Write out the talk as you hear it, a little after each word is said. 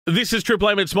This is Triple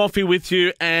M. It's Moffy with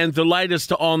you, and the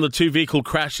latest on the two-vehicle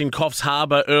crash in Coffs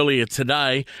Harbour earlier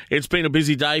today. It's been a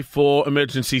busy day for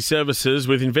emergency services,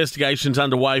 with investigations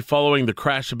underway following the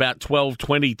crash about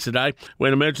 12:20 today,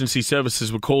 when emergency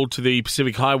services were called to the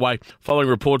Pacific Highway following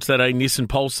reports that a Nissan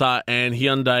Pulsar and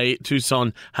Hyundai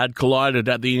Tucson had collided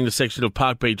at the intersection of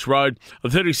Park Beach Road. A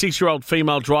 36-year-old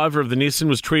female driver of the Nissan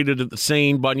was treated at the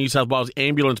scene by New South Wales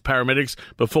ambulance paramedics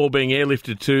before being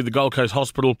airlifted to the Gold Coast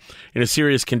Hospital in a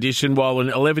serious condition, while an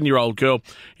 11-year-old girl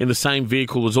in the same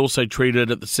vehicle was also treated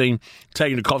at the scene,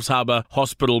 taken to Coffs Harbour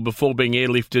Hospital before being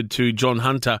airlifted to John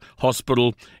Hunter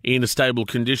Hospital in a stable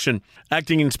condition.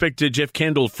 Acting Inspector Jeff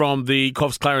Kendall from the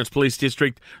Coffs Clarence Police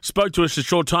District spoke to us a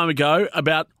short time ago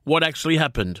about what actually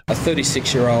happened. A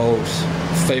 36-year-old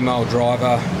female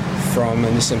driver from a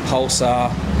Nissan Pulsar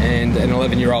and an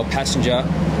 11-year-old passenger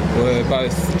were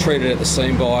both treated at the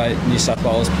scene by New South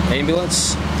Wales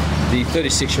ambulance. The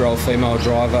 36-year-old female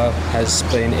driver has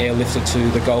been airlifted to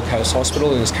the Gold Coast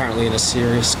Hospital and is currently in a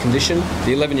serious condition.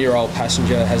 The 11-year-old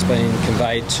passenger has been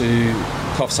conveyed to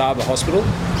Coffs Harbour Hospital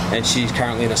and she's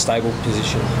currently in a stable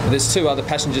position. There's two other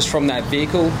passengers from that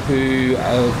vehicle who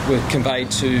were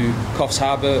conveyed to Coffs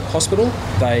Harbour Hospital.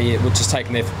 They were just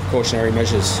taken there for precautionary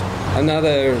measures.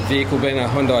 Another vehicle being a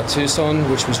Hyundai Tucson,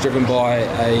 which was driven by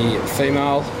a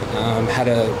female, had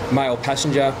a male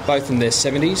passenger, both in their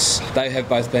 70s. They have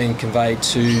both been conveyed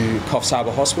to Coffs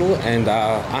Harbour Hospital and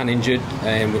are uninjured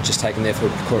and were just taken there for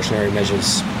precautionary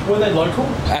measures. Were they local?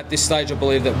 At this stage, I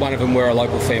believe that one of them were a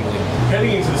local family.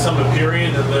 Heading into the summer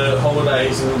period and the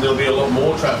holidays, and there'll be a lot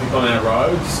more traffic on our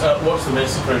roads. What's the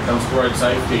message when it comes to road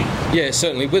safety? Yeah,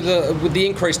 certainly. With the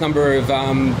increased number of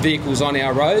vehicles on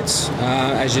our roads,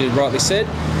 as you rightly said,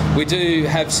 we do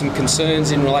have some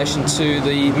concerns in relation to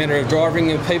the manner of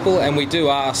driving of people, and we do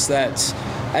ask that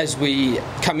as we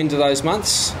come into those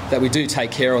months that we do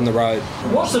take care on the road.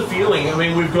 What's the feeling? I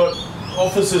mean, we've got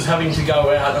officers having to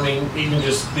go out. I mean, even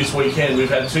just this weekend we've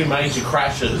had two major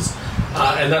crashes,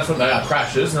 and that's what they are,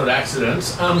 crashes, not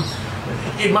accidents.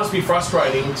 It must be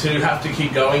frustrating to have to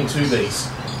keep going to these.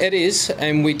 It is,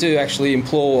 and we do actually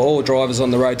implore all drivers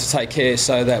on the road to take care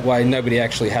so that way nobody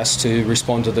actually has to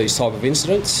respond to these type of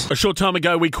incidents. A short time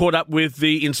ago, we caught up with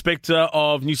the Inspector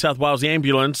of New South Wales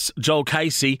Ambulance, Joel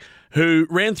Casey, who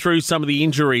ran through some of the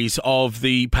injuries of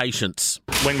the patients.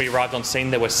 When we arrived on scene,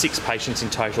 there were 6 patients in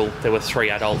total. There were 3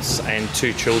 adults and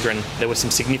 2 children. There were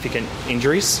some significant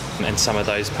injuries, and some of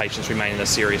those patients remain in a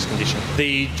serious condition.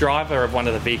 The driver of one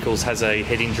of the vehicles has a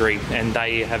head injury, and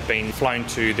they have been flown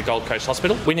to the Gold Coast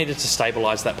Hospital. We needed to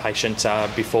stabilise that patient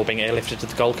before being airlifted to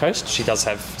the Gold Coast. She does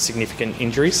have significant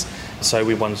injuries, so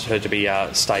we wanted her to be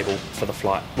stable for the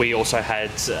flight. We also had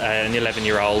an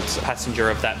 11-year-old passenger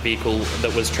of that vehicle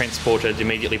that was transported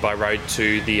immediately by road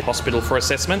to the hospital for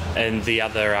assessment, and the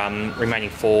other remaining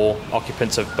 4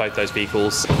 occupants of both those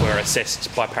vehicles were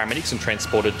assessed by paramedics and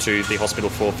transported to the hospital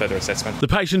for further assessment. The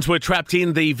patients were trapped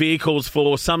in the vehicles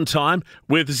for some time,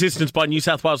 with assistance by New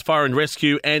South Wales Fire and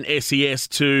Rescue and SES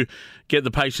to get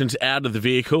the patients out of the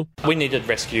vehicle. We needed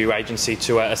rescue agency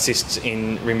to assist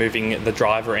in removing the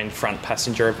driver and front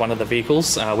passenger of one of the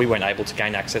vehicles. We weren't able to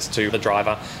gain access to the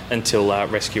driver until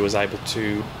rescue was able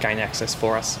to gain access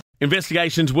for us.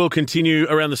 Investigations will continue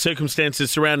around the circumstances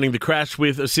surrounding the crash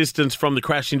with assistance from the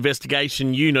Crash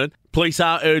Investigation Unit. Police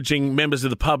are urging members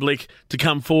of the public to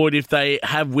come forward if they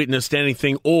have witnessed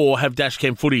anything or have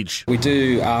dashcam footage. We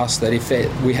do ask that if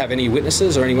we have any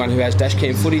witnesses or anyone who has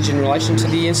dashcam footage in relation to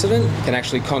the incident can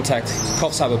actually contact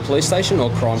Coffs Harbour Police Station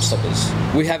or Crime Stoppers.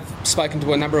 We have spoken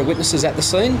to a number of witnesses at the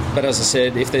scene, but as I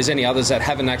said, if there's any others that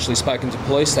haven't actually spoken to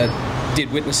police that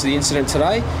did witness the incident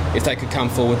today, if they could come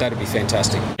forward, that'd be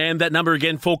fantastic. And that number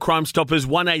again for Crime Stoppers,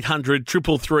 1800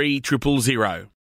 333 000.